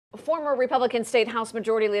Former Republican State House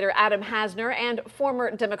Majority Leader Adam Hasner and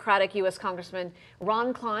former Democratic U.S. Congressman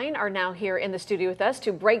Ron Klein are now here in the studio with us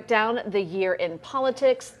to break down the year in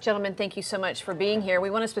politics. Gentlemen, thank you so much for being here.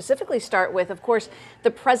 We want to specifically start with, of course,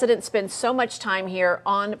 the president spent so much time here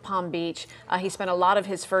on Palm Beach. He spent a lot of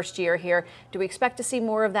his first year here. Do we expect to see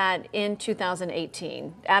more of that in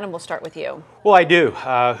 2018? Adam, we'll start with you. Well, I do.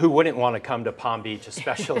 Who wouldn't want to come to Palm Beach,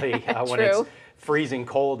 especially when it's freezing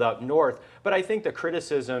cold up north? But I think the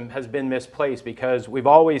criticism has been misplaced because we've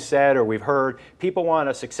always said, or we've heard, people want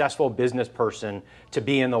a successful business person to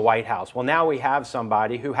be in the White House. Well, now we have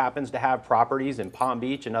somebody who happens to have properties in Palm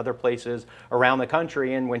Beach and other places around the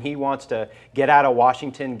country, and when he wants to get out of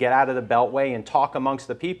Washington, get out of the Beltway and talk amongst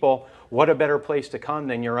the people, what a better place to come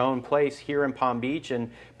than your own place here in Palm Beach and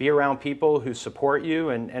be around people who support you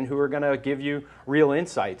and who are going to give you real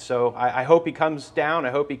insight. So I hope he comes down. I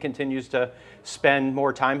hope he continues to spend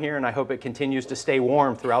more time here, and I hope it continues to stay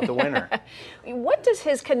warm throughout the winter. What does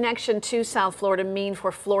his connection to South Florida mean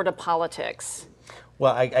for Florida politics?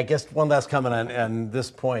 Well, I guess one last comment on this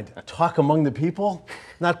point. Talk among the people?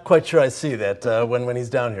 Not quite sure I see that when he's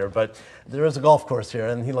down here, but there is a golf course here,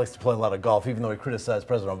 and he likes to play a lot of golf, even though he criticized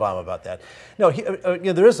President Obama about that. No,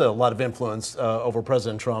 there is a lot of influence over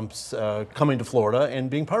President Trump's coming to Florida and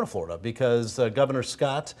being part of Florida, because Governor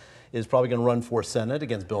Scott is probably going to run for Senate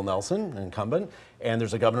against Bill Nelson, an incumbent, and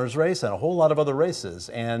there's a governor's race and a whole lot of other races.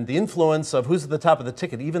 And the influence of who's at the top of the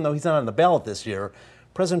ticket, even though he's not on the ballot this year,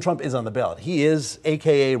 President Trump is on the ballot. He is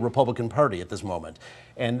AKA Republican Party at this moment,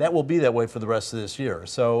 and that will be that way for the rest of this year.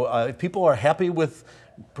 So if people are happy with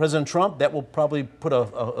President Trump, that will probably put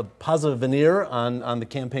a positive veneer on the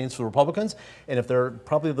campaigns for the Republicans. And if they're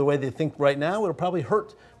probably the way they think right now, it'll probably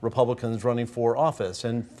hurt Republicans running for office.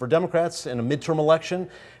 And for Democrats in a midterm election,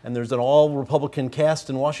 and there's an all-Republican cast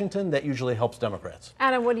in Washington, that usually helps Democrats.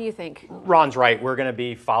 Adam, what do you think? Ron's right. We're going to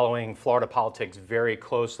be following Florida politics very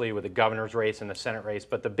closely with the governor's race and the Senate race.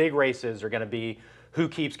 But the big races are going to be who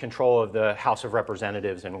keeps control of the House of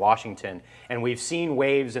Representatives in Washington. And we've seen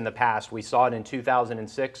waves in the past. We saw it in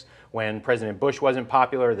 2006 when President Bush wasn't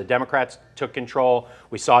popular, the Democrats took control.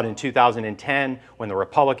 We saw it in 2010 when the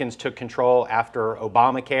Republicans took control after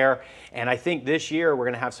Obamacare. And I think this year we're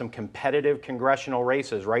going to have some competitive congressional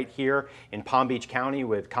races right here in Palm Beach County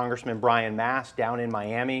with Congressman Brian Mast, down in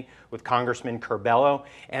Miami with Congressman Curbelo.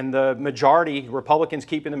 And the majority, Republicans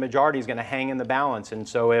keeping the majority, is going to hang in the balance. And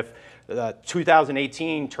so if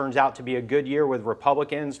 2018 turns out to be a good year with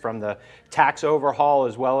Republicans, from the tax overhaul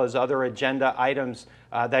as well as other agenda items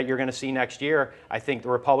that you're going to see next year, I think the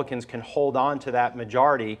Republicans can hold on to that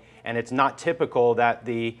majority, and it's not typical that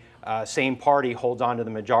the same party holds on to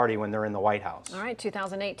the majority when they're in the White House. All right,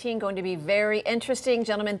 2018 going to be very interesting.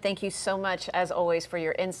 Gentlemen, thank you so much, as always, for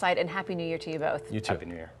your insight, and Happy New Year to you both. You too. Happy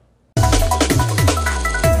New Year.